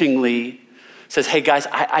unflinchingly says, hey guys,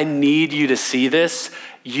 I need you to see this.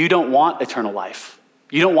 You don't want eternal life.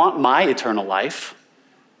 You don't want my eternal life.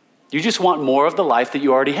 You just want more of the life that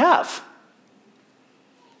you already have.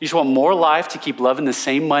 You just want more life to keep loving the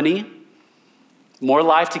same money, more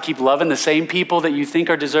life to keep loving the same people that you think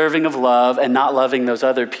are deserving of love and not loving those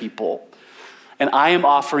other people. And I am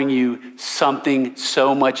offering you something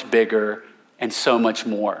so much bigger and so much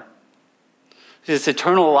more. This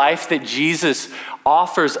eternal life that Jesus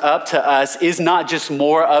offers up to us is not just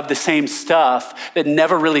more of the same stuff that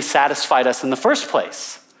never really satisfied us in the first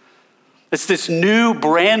place. It's this new,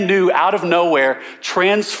 brand new, out of nowhere,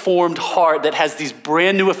 transformed heart that has these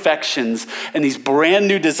brand new affections and these brand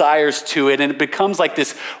new desires to it. And it becomes like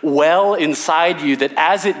this well inside you that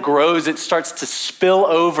as it grows, it starts to spill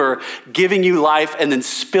over, giving you life and then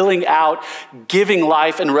spilling out, giving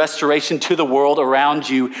life and restoration to the world around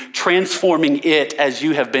you, transforming it as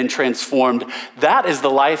you have been transformed. That is the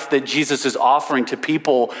life that Jesus is offering to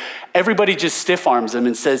people. Everybody just stiff arms him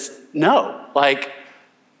and says, no,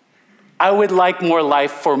 I would like more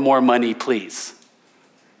life for more money, please.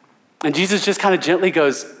 And Jesus just kind of gently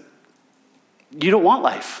goes, you don't want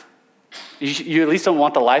life. You at least don't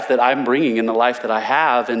want the life that I'm bringing and the life that I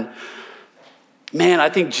have. And man, I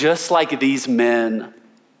think just like these men,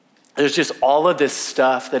 there's just all of this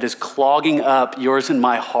stuff that is clogging up yours and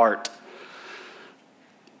my heart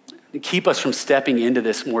to keep us from stepping into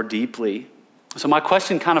this more deeply. So my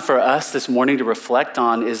question kind of for us this morning to reflect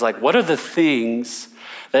on is what are the things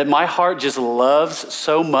that my heart just loves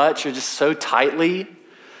so much or just so tightly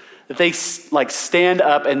that they stand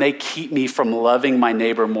up and they keep me from loving my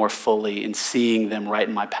neighbor more fully and seeing them right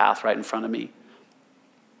in my path, right in front of me?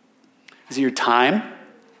 Is it your time?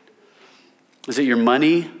 Is it your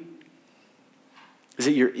money? Is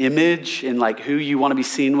it your image and like who you want to be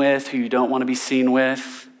seen with, who you don't want to be seen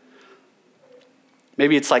with?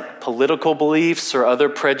 Maybe it's like political beliefs or other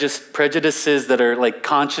prejudices that are like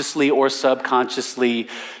consciously or subconsciously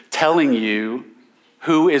telling you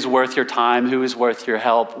who is worth your time, who is worth your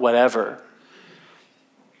help, whatever.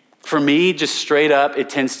 For me, just straight up, it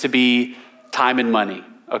tends to be time and money,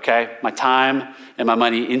 okay? My time and my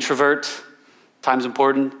money. Introvert, time's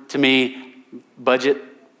important to me. Budget,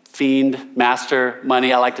 fiend, master,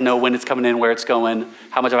 money. I like to know when it's coming in, where it's going,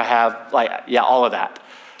 how much I have, all of that.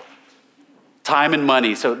 Time and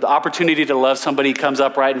money. So the opportunity to love somebody comes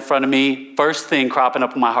up right in front of me. First thing cropping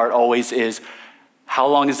up in my heart always is, how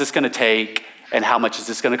long is this going to take and how much is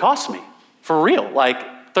this going to cost me? For real.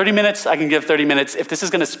 Like 30 minutes, I can give 30 minutes. If this is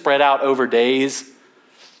going to spread out over days,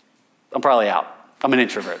 I'm probably out. I'm an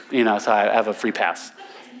introvert, so I have a free pass.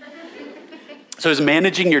 So is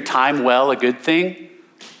managing your time well a good thing?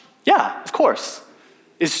 Yeah, of course.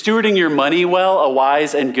 Is stewarding your money well a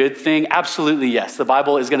wise and good thing? Absolutely, yes. The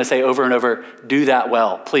Bible is going to say over and over, do that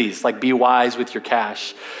well, please. Like, be wise with your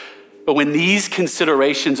cash. But when these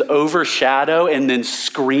considerations overshadow and then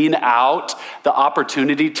screen out the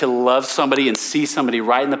opportunity to love somebody and see somebody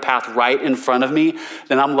right in the path, right in front of me,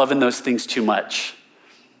 then I'm loving those things too much.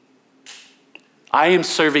 I am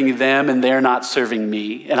serving them and they're not serving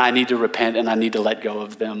me, and I need to repent and I need to let go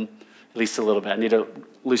of them at least a little bit. I need to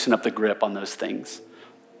loosen up the grip on those things.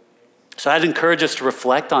 So I'd encourage us to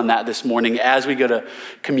reflect on that this morning as we go to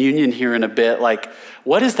communion here in a bit. Like,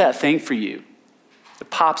 what is that thing for you? It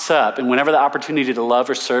pops up, and whenever the opportunity to love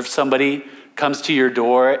or serve somebody comes to your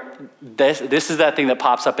door, this is that thing that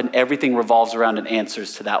pops up, and everything revolves around and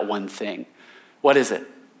answers to that one thing. What is it?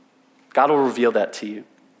 God will reveal that to you.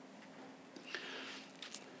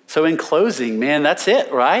 So in closing, man, that's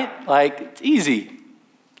it, right? Like, it's easy.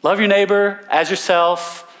 Love your neighbor as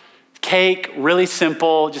yourself. Cake, really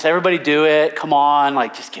simple. Just everybody do it. Come on,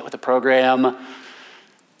 just get with the program.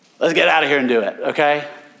 Let's get out of here and do it, okay?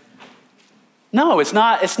 No, it's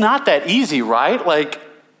not that easy, right?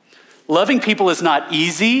 Loving people is not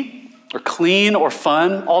easy or clean or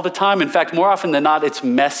fun all the time. In fact, more often than not, it's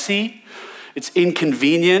messy, it's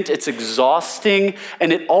inconvenient, it's exhausting,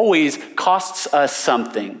 and it always costs us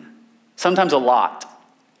something, sometimes a lot.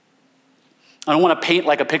 I don't want to paint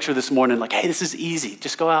a picture this morning hey, this is easy.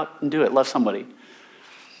 Just go out and do it. Love somebody.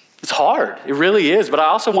 It's hard. It really is. But I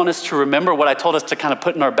also want us to remember what I told us to kind of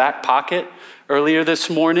put in our back pocket earlier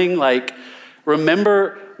this morning.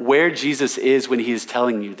 Remember where Jesus is when he is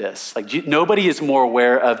telling you this. Nobody is more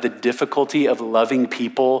aware of the difficulty of loving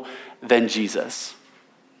people than Jesus.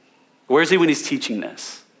 Where is he when he's teaching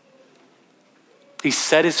this? He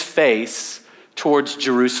set his face towards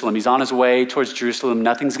Jerusalem. He's on his way towards Jerusalem.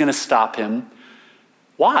 Nothing's going to stop him.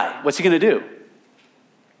 Why? What's he going to do?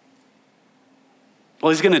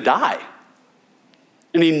 Well, he's going to die.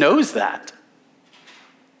 And he knows that.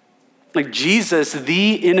 Jesus,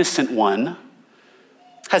 the innocent one,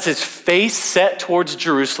 has his face set towards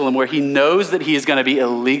Jerusalem where he knows that he is going to be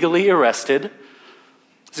illegally arrested.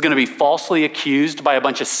 He's going to be falsely accused by a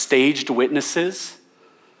bunch of staged witnesses.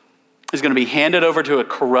 He's going to be handed over to a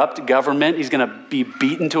corrupt government. He's going to be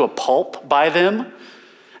beaten to a pulp by them.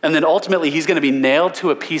 And then ultimately, he's going to be nailed to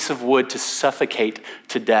a piece of wood to suffocate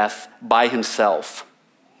to death by himself.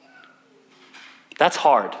 That's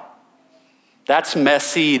hard. That's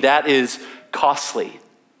messy. That is costly.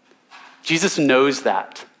 Jesus knows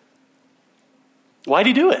that. Why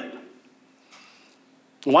did he do it?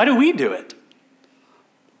 Why do we do it?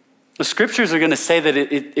 The scriptures are going to say that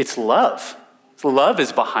it's love. Love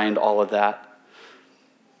is behind all of that.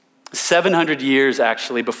 700 years,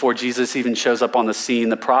 actually, before Jesus even shows up on the scene,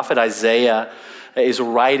 the prophet Isaiah is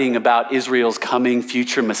writing about Israel's coming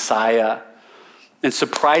future Messiah. And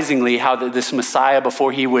surprisingly, how this Messiah,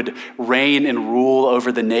 before he would reign and rule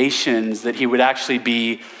over the nations, that he would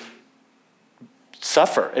actually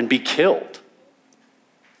suffer and be killed.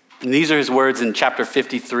 And these are his words in chapter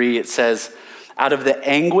 53. It says, out of the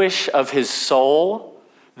anguish of his soul,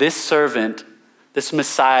 this servant, this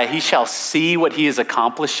Messiah, he shall see what he is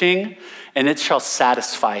accomplishing, and it shall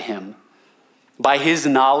satisfy him. By his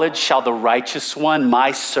knowledge shall the righteous one,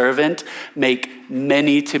 my servant, make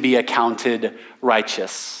many to be accounted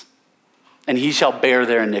righteous, and he shall bear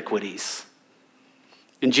their iniquities.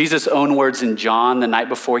 In Jesus' own words in John, the night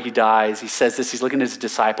before he dies, he says this, he's looking at his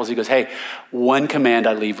disciples, he goes, hey, one command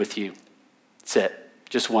I leave with you. That's it,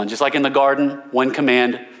 just one. Just like in the garden, one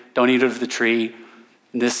command, don't eat of the tree.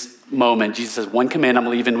 In this moment, Jesus says, one command I'm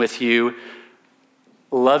leaving with you,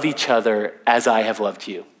 love each other as I have loved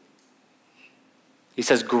you. He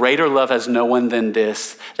says, greater love has no one than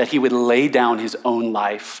this, that he would lay down his own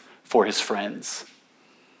life for his friends.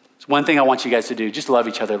 It's one thing I want you guys to do. Just love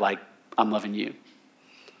each other like I'm loving you.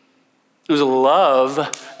 It was a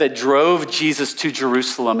love that drove Jesus to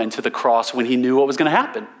Jerusalem and to the cross when he knew what was going to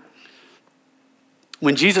happen.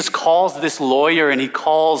 When Jesus calls this lawyer and he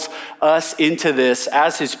calls us into this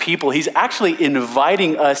as his people, he's actually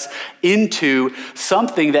inviting us into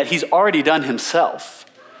something that he's already done himself,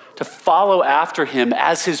 to follow after him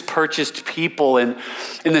as his purchased people. And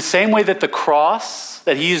in the same way that the cross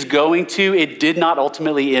that he is going to, it did not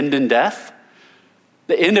ultimately end in death.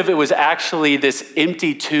 The end of it was actually this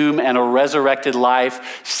empty tomb and a resurrected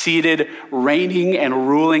life, seated, reigning and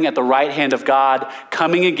ruling at the right hand of God,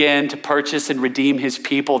 coming again to purchase and redeem his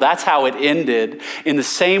people. That's how it ended. In the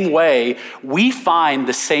same way, we find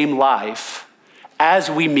the same life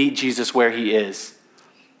as we meet Jesus where he is,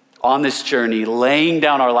 on this journey, laying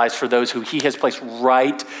down our lives for those who he has placed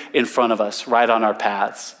right in front of us, right on our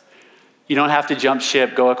paths. You don't have to jump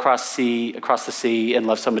ship, go across the sea and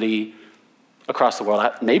love somebody across the world.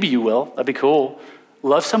 Maybe you will. That'd be cool.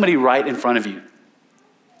 Love somebody right in front of you.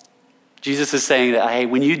 Jesus is saying that, hey,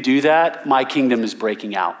 when you do that, my kingdom is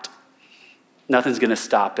breaking out. Nothing's going to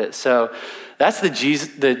stop it. So that's the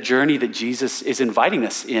journey that Jesus is inviting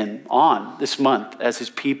us on this month as his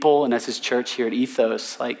people and as his church here at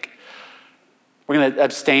Ethos. Like, we're going to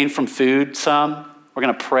abstain from food some. We're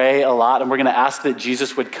going to pray a lot, and we're going to ask that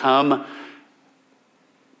Jesus would come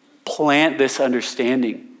plant this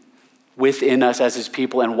understanding within us as his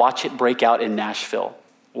people and watch it break out in Nashville.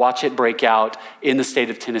 Watch it break out in the state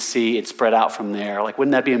of Tennessee. It spread out from there. Like,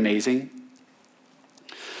 wouldn't that be amazing?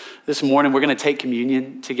 This morning, we're going to take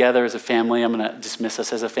communion together as a family. I'm going to dismiss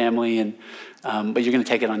us as a family, but you're going to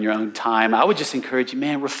take it on your own time. I would just encourage you,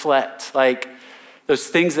 man, reflect. Like, those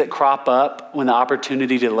things that crop up when the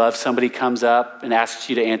opportunity to love somebody comes up and asks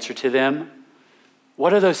you to answer to them,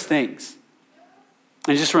 what are those things?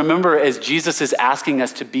 And just remember, as Jesus is asking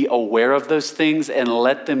us to be aware of those things and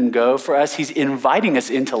let them go for us, he's inviting us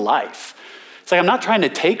into life. It's like, I'm not trying to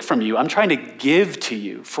take from you. I'm trying to give to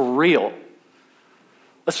you for real.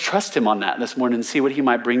 Let's trust him on that this morning and see what he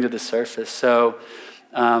might bring to the surface. So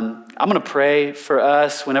I'm going to pray for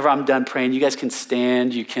us. Whenever I'm done praying, you guys can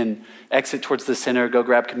stand. You can exit towards the center, go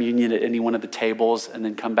grab communion at any one of the tables, and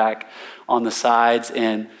then come back on the sides.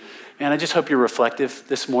 And I just hope you're reflective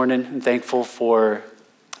this morning and thankful for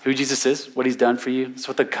who Jesus is, what he's done for you. That's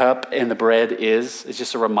what the cup and the bread is. It's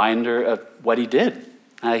just a reminder of what he did.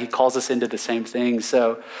 He calls us into the same thing.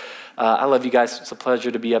 So I love you guys. It's a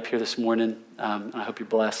pleasure to be up here this morning. I hope you're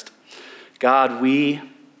blessed. God, we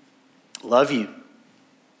love you.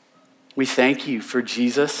 We thank you for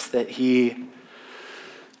Jesus, that he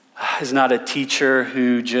is not a teacher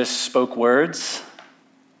who just spoke words,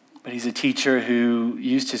 but he's a teacher who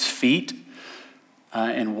used his feet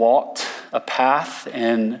and walked a path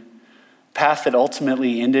that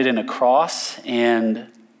ultimately ended in a cross. And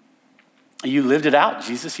you lived it out,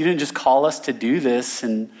 Jesus. You didn't just call us to do this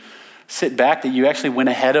and sit back, that you actually went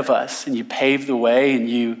ahead of us and you paved the way.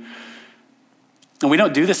 And we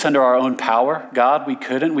don't do this under our own power, God. We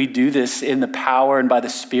couldn't. We do this in the power and by the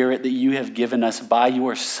Spirit that you have given us by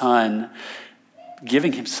your Son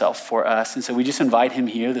giving himself for us. And so we just invite him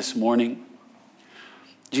here this morning.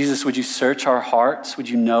 Jesus, would you search our hearts? Would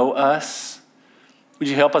you know us? Would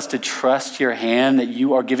you help us to trust your hand, that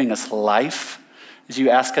you are giving us life as you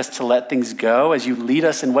ask us to let things go, as you lead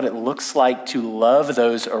us in what it looks like to love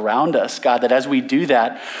those around us, God, that as we do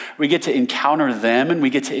that, we get to encounter them and we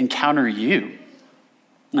get to encounter you.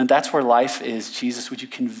 And that's where life is. Jesus, would you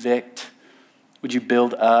convict? Would you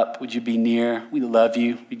build up? Would you be near? We love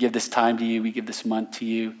you. We give this time to you. We give this month to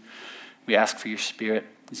you. We ask for your Spirit.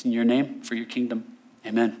 It's in your name, for your kingdom.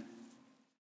 Amen.